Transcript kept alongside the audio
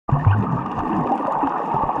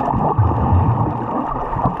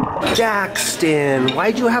Daxton,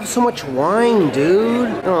 why'd you have so much wine,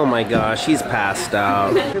 dude? Oh my gosh, he's passed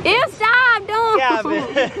out. Ew, stop, don't.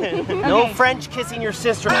 Gavin. No French kissing your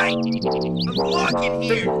sister. I'm walking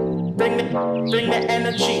here. Bring the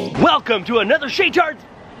energy. Welcome to another SHAYTARDS.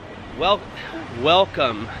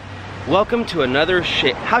 Welcome to another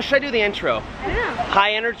How should I do the intro? I don't know.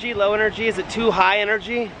 High energy, low energy? Is it too high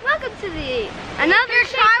energy? Welcome to another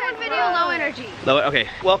Taiwan video, low energy. Okay,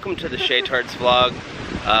 welcome to the SHAYTARDS vlog.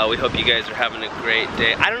 We hope you guys are having a great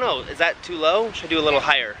day. I don't know, is that too low? Should I do a little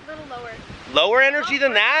higher? A little lower. Lower energy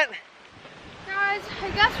than that? Guys, I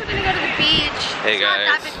guess we're gonna go to the beach. Hey it's guys.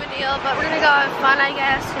 not that big of a deal, but we're gonna go have fun, I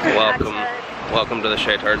guess. Welcome to the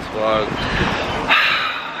SHAYTARDS vlog.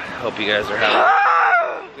 I hope you guys are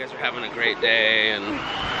having a great day, and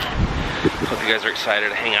hope you guys are excited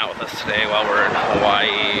to hang out with us today while we're in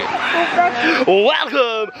Hawaii.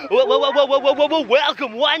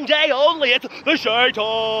 Welcome one day only. It's the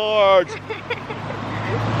SHAYTARDS.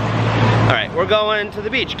 All right, we're going to the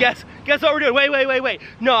beach. Guess what we're doing? Wait.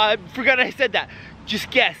 No, I forgot I said that. Just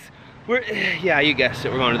guess. Yeah, you guessed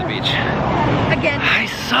it. We're going to the beach. Again. I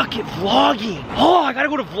suck at vlogging. Oh, I gotta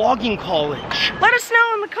go to vlogging college. Let us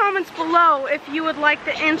know in the comments below if you would like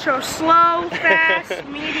the intro slow, fast,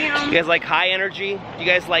 medium. You guys like high energy? Do you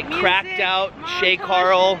guys like music, cracked out Shay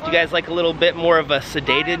Carl? Do you guys like a little bit more of a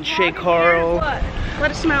sedated Shay Carl?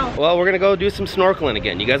 Let us know. Well, we're gonna go do some snorkeling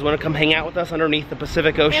again. You guys wanna come hang out with us underneath the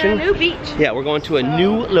Pacific Ocean? In a new beach. Yeah, we're going to a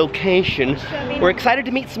new location. We're excited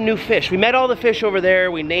to meet some new fish. We met all the fish over there.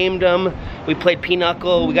 We named them. We played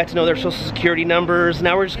pinochle. We got to know their social security numbers.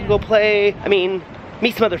 Now we're just gonna go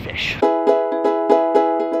meet some other fish.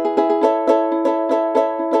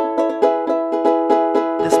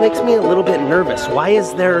 This makes me a little bit nervous. Why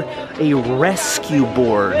is there a rescue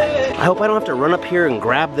board? I hope I don't have to run up here and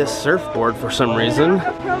grab this surfboard for some reason. Don't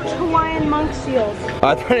approach Hawaiian monk seals.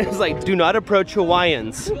 I thought it was like, do not approach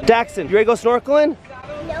Hawaiians. Daxton, you ready to go snorkeling?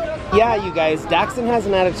 Yeah, you guys, Daxton has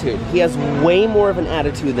an attitude. He has way more of an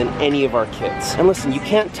attitude than any of our kids. And listen, you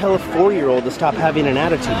can't tell a 4-year-old to stop having an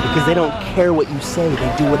attitude because they don't care what you say.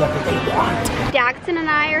 They do whatever they want. Daxton and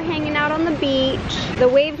I are hanging out on the beach. The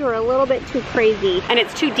waves were a little bit too crazy and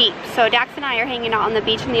it's too deep. So Daxton and I are hanging out on the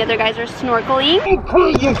beach and the other guys are snorkeling.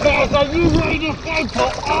 Okay, you guys, are you ready to fight for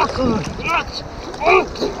awesome?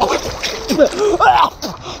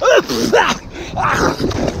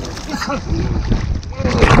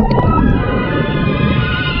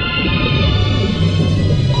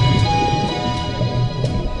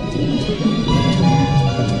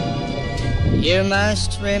 You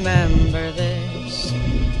must remember this,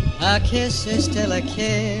 a kiss is still a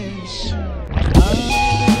kiss.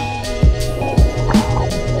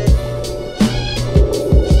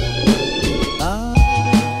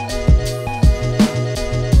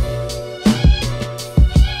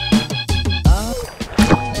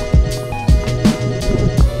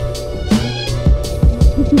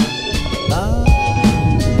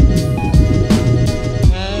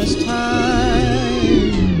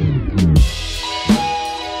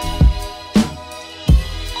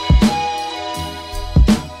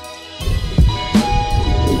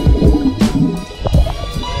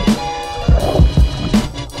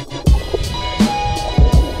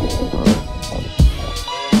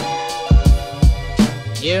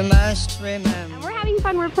 You must remember. We're having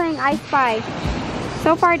fun, we're playing I Spy.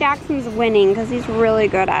 So far Daxton's winning because he's really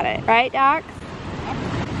good at it. Right, Dax?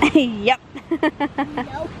 Yep.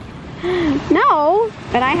 Nope. No,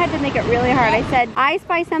 but I had to make it really hard. I said, I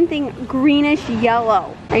spy something greenish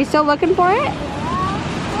yellow. Are you still looking for it?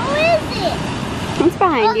 Who is it? It's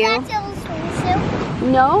behind you. That's a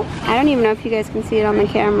swimsuit. No, I don't even know if you guys can see it on the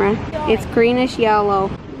camera. It's greenish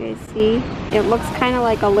yellow. You guys see? It looks kind of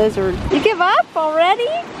like a lizard. You give up already?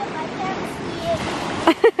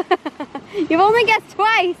 You've only guessed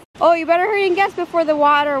twice. Oh, you better hurry and guess before the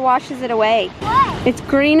water washes it away. What? It's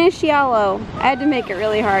greenish yellow. I had to make it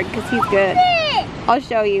really hard because he's good. I'll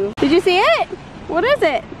show you. Did you see it? What is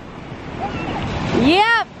it?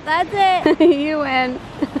 Yep, that's it. You win.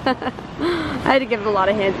 I had to give it a lot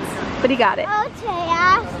of hints, but he got it. Okay,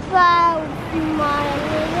 I found my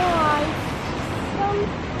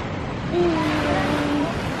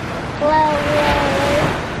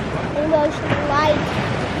light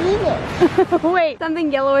greenish. Wait,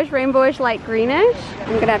 something yellowish, rainbowish, light greenish?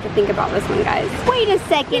 I'm gonna have to think about this one, guys. Wait a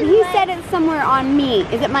second, he said it's somewhere on me.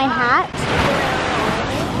 Is it my hat?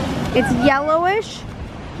 It's yellowish,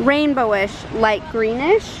 rainbowish, light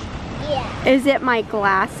greenish. Yeah. Is it my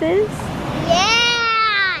glasses?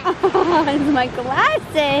 Yeah. It's my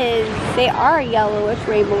glasses. They are yellowish,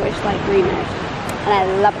 rainbowish, light greenish. And I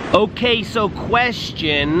love it. Okay, so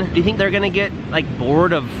question. Do you think they're gonna get like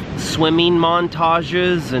bored of swimming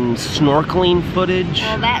montages and snorkeling footage?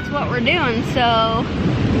 Well, that's what we're doing, so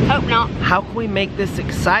hope not. How can we make this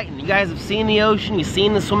exciting? You guys have seen the ocean, you've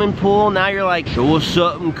seen the swimming pool, now you're like, show us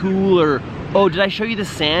something cool, or, oh, did I show you the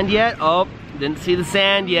sand yet? Oh, didn't see the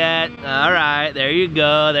sand yet. All right, there you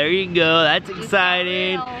go, that's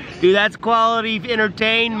exciting. Dude, that's quality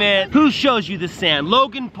entertainment. Who shows you the sand?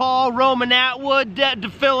 Logan Paul, Roman Atwood,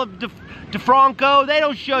 Philip DeFranco, they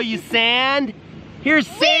don't show you sand. Here's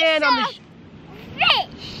sand on the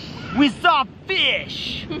fish. We saw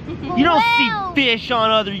fish. You don't see fish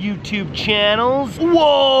on other YouTube channels.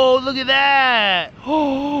 Whoa, look at that.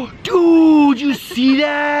 Oh, dude, you see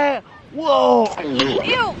that? Whoa.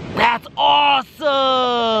 Ew. That's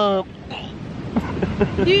awesome.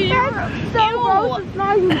 Dude, you're so gross, it's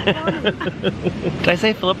not even funny. Did I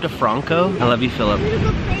say Philip DeFranco? I love you, Philip.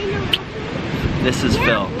 This is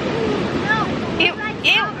Phil.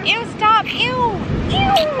 Ew, stop, ew.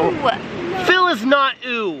 Phil is not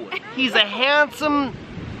ew. He's a handsome...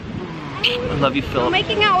 I love you, Phil. I'm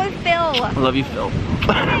making out with Phil. I love you, Phil.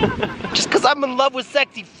 Just because I'm in love with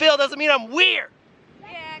sexy Phil doesn't mean I'm weird.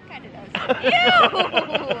 Yeah, it kind of does.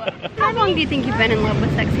 Ew! How long do you think you've been in love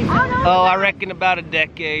with sexy Phil? Oh, I reckon about a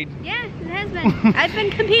decade. Yeah, it has been. I've been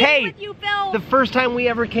competing with you, Phil. The first time we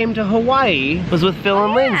ever came to Hawaii was with Phil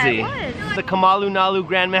and Lindsay. Yeah, it was. The Kamalu Nalu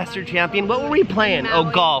Grandmaster Champion. What were we playing? Maui.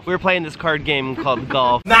 Oh, golf. We were playing this card game called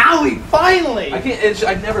golf. Maui, finally!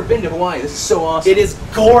 I've never been to Hawaii. This is so awesome. It is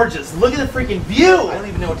gorgeous. Look at the freaking view. I don't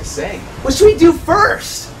even know what to say. What should we do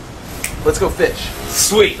first? Let's go fish.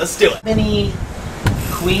 Sweet, let's do it. Many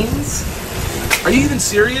queens? Are you even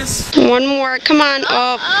serious? One more, come on.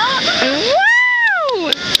 Oh.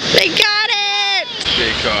 Woo! They got it!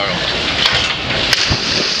 Hey, Carl.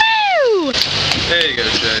 Woo! There you go,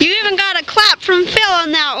 Shay. You even got a clap from Phil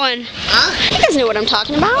on that one. Huh? You guys know what I'm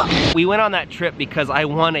talking about. We went on that trip because I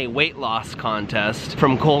won a weight loss contest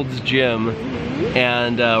from Gold's Gym.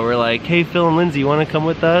 And we're like, hey, Phil and Lindsay, you want to come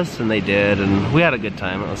with us? And they did, and we had a good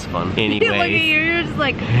time. It was fun. Anyway. Look at you, you're just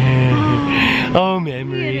like, oh,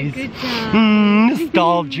 memories. We had a good time.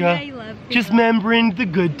 Nostalgia. I love you. Just remembering the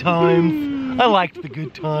good times. I liked the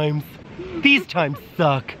good times. These times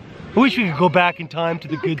suck. I wish we could go back in time to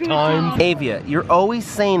the good times. Avia, you're always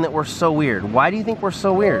saying that we're so weird. Why do you think we're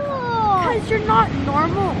so weird? Because you're not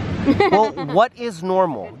normal. Well, what is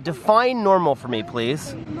normal? Define normal for me,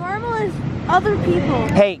 please. Normal is other people.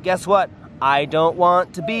 Hey, guess what? I don't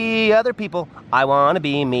want to be other people. I want to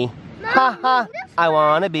be me. Ha ha, I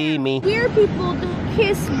want to be me. Weird people don't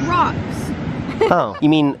kiss rocks. Oh, you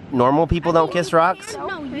mean normal people don't kiss rocks?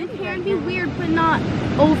 No, you can be weird, but not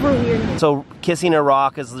over weird. So kissing a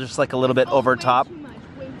rock is just like a little bit over top? Way too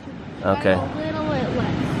much. Okay. A little bit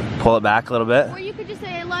less. Pull it back a little bit. Or you could just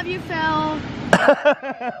say, I love you, Phil.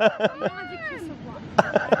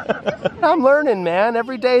 I'm learning, man.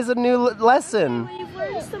 Every day is a new lesson. You've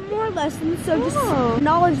learned some more lessons, so just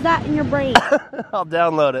acknowledge that in your brain. I'll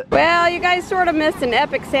download it. Well, you guys sort of missed an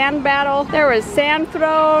epic sand battle. There was sand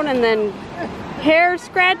thrown and then hair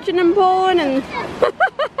scratching and pulling and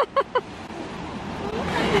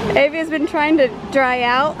Avia's been trying to dry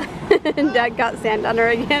out and Dad got sand on her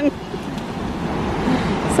again.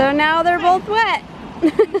 So now they're both wet.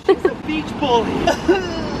 She's a beach bully.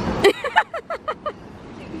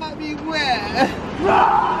 She might be wet.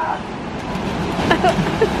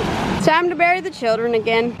 It's time to bury the children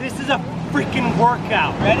again. This is a freaking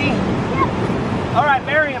workout. Ready? Yeah. All right,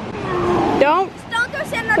 bury him. Don't Don't throw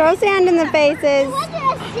sand on throw sand in the faces. It wasn't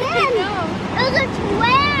a sand. It was a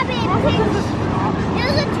crab. It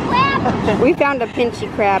was a crab. We found a pinchy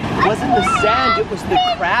crab. It wasn't the sand, it was the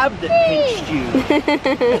crab that pinched you.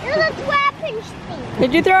 It was a crab pinch thing.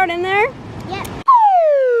 Did you throw it in there? Yes.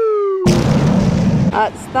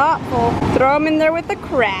 That's thoughtful. Throw them in there with the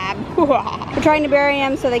crab. We're trying to bury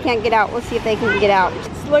them so they can't get out. We'll see if they can get out.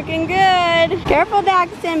 It's looking good. Careful,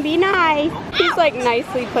 Daxton. Be nice. She's like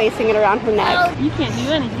nicely placing it around her neck. You can't do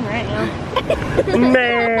anything right now.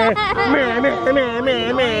 Meh, meh, meh, meh,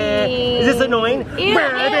 meh, meh. Is this annoying? Ew,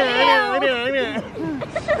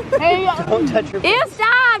 Hey, Don't touch her face. Ew,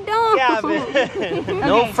 stop. Don't. Gavin.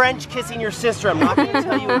 No French kissing your sister. I'm not going to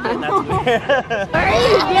tell you again. That's weird. what are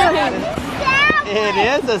you doing? It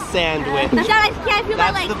is a sandwich. Dad, I can't feel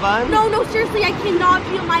my That's legs. the bun? No, seriously, I cannot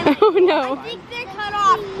feel my legs. Oh no. I think they're cut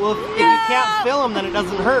off. Well, if you can't feel them, then it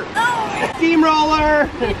doesn't hurt. Steamroller.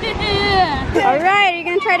 All right, are you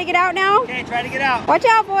gonna try to get out now? Okay, try to get out. Watch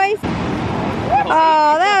out, boys.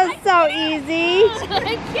 Oh, that was so easy.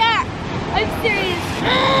 I can't. I'm serious.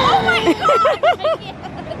 Oh my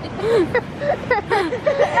god.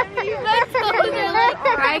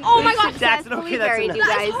 Oh my gosh, Jackson, okay, that's buried, enough. you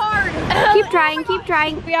guys. Keep trying, keep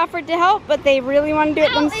trying. We offered to help, but they really want to do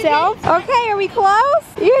it themselves. Okay, are we close?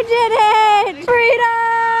 You did it!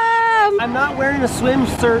 Freedom! I'm not wearing a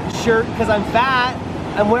swimsuit shirt because I'm fat.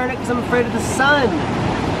 I'm wearing it because I'm afraid of the sun.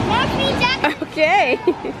 Okay.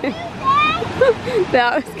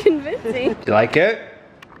 That was convincing. Do you like it?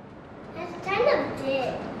 It's kind of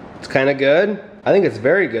big. It's kind of good? I think it's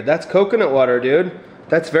very good. That's coconut water, dude.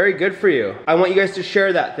 That's very good for you. I want you guys to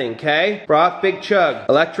share that thing, okay? Brock, big chug.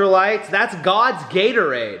 Electrolytes, that's God's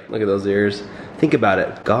Gatorade. Look at those ears. Think about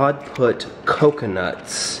it. God put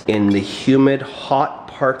coconuts in the humid, hot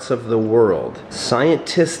parts of the world.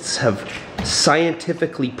 Scientists have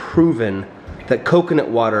scientifically proven that coconut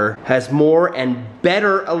water has more and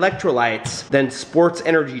better electrolytes than sports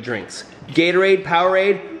energy drinks. Gatorade,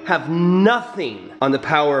 Powerade have nothing on the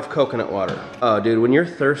power of coconut water. Oh, dude, when you're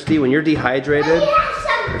thirsty, when you're dehydrated,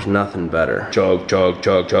 there's nothing better. Chug, chug,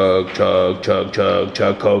 chug, chug, chug, chug, chug,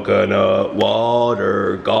 chug, coconut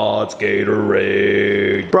water, God's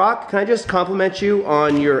Gatorade. Brock, can I just compliment you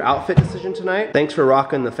on your outfit decision tonight? Thanks for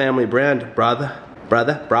rocking the family brand, brother.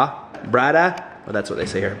 Brother, brada. Oh, that's what they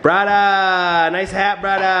say here. Brada, nice hat,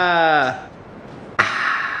 brada.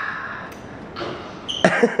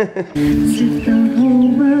 If the whole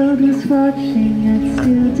world was watching, I'd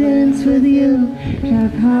still dance with you.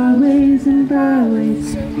 Drive highways and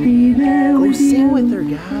byways, be there with you. Sing with her,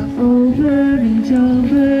 Gav. Over and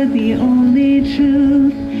over, the only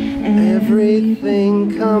truth.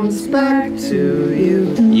 Everything comes back to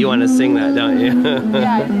you. You want to sing that, don't you?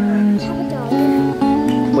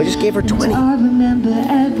 We just gave her 20. I remember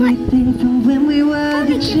everything from when we were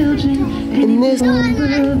the children. In this over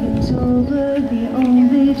and over, the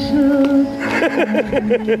only truth.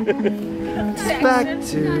 back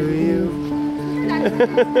to you.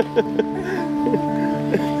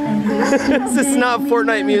 This is not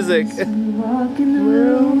Fortnite music. Walk in the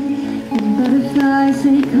room, and butterflies,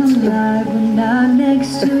 they come alive when I'm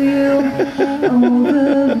next to you.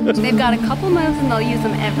 They've got a couple moves and they'll use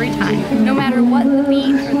them every time, no matter what the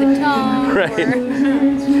beat or the tone. Right.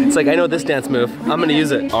 It's like, I know this dance move. I'm gonna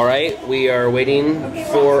use it. All right, we are waiting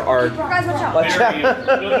for our...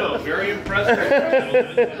 Very impressive.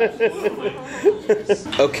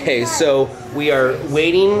 Okay, so we are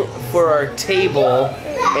waiting for our table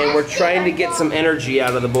and we're trying to get some energy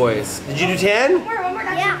out of the boys. Did you do 10?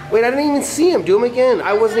 Yeah. Wait, I didn't even see him. Do them again.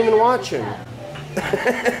 I wasn't even watching.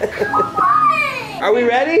 Are we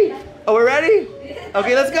ready? Oh, we're ready?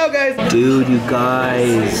 Okay, let's go, guys. Dude, you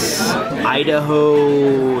guys.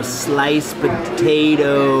 Idaho sliced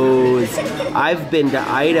potatoes. I've been to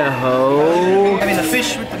Idaho. I mean, the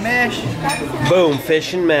fish with the mash. Boom,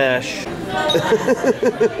 fish and mash.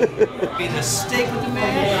 Be the steak with the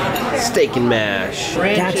mash. Steak and mash.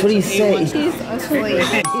 That's what he said.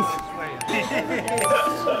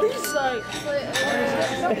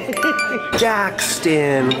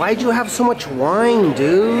 Jackson, why'd you have so much wine,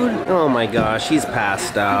 dude? Oh my gosh, he's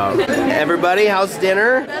passed out. Everybody, how's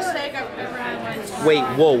dinner? Wait,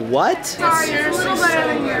 whoa, what? Sorry, you're still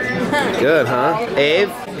better than yours. Good, huh?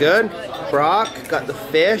 Ave, good? Brock, got the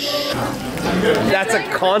fish. That's a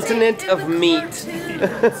continent of meat.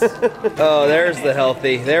 Oh, there's the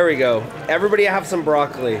healthy. There we go. Everybody have some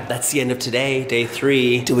broccoli. That's the end of today, day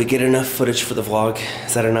 3. Did we get enough footage for the vlog?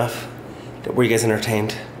 Is that enough? Were you guys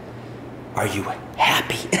entertained? Are you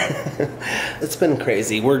happy? It's been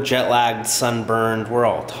crazy. We're jet lagged, sunburned. We're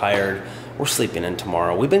all tired. We're sleeping in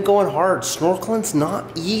tomorrow. We've been going hard. Snorkeling's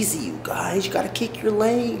not easy, you guys. You gotta kick your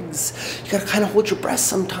legs. You gotta kind of hold your breath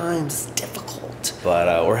sometimes. It's difficult.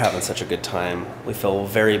 But we're having such a good time. We feel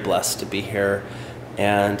very blessed to be here,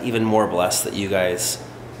 and even more blessed that you guys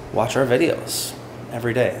watch our videos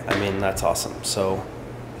every day. I mean, that's awesome. So,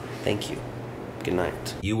 thank you. Good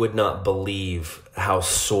night. You would not believe how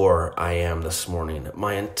sore I am this morning.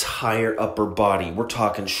 My entire upper body, we're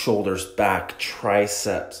talking shoulders, back,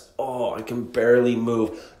 triceps. Oh, I can barely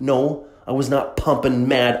move. No, I was not pumping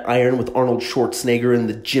mad iron with Arnold Schwarzenegger in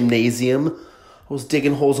the gymnasium. I was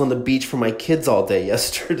digging holes on the beach for my kids all day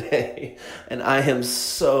yesterday. And I am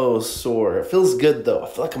so sore. It feels good though. I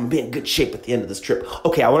feel like I'm gonna be in good shape at the end of this trip.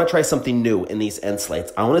 Okay, I wanna try something new in these end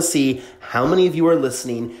slides. I wanna see how many of you are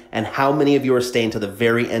listening and how many of you are staying to the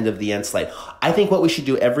very end of the end slide. I think what we should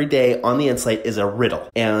do every day on the end slide is a riddle.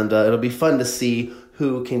 And it'll be fun to see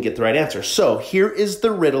who can get the right answer. So here is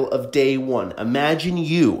the riddle of day 1. Imagine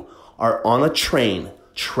you are on a train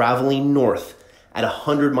traveling north at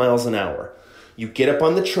 100 miles an hour. You get up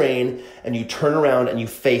on the train and you turn around and you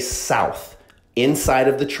face south inside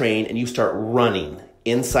of the train and you start running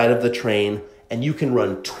inside of the train and you can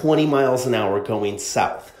run 20 miles an hour going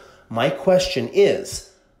south. My question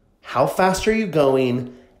is, how fast are you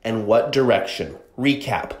going and what direction?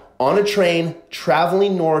 Recap. On a train,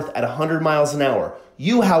 traveling north at 100 miles an hour.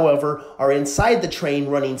 You, however, are inside the train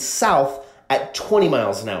running south at 20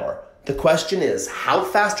 miles an hour. The question is, how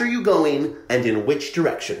fast are you going and in which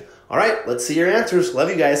direction? All right, let's see your answers. Love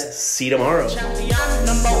you guys. See you tomorrow. Champion,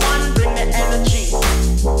 number one.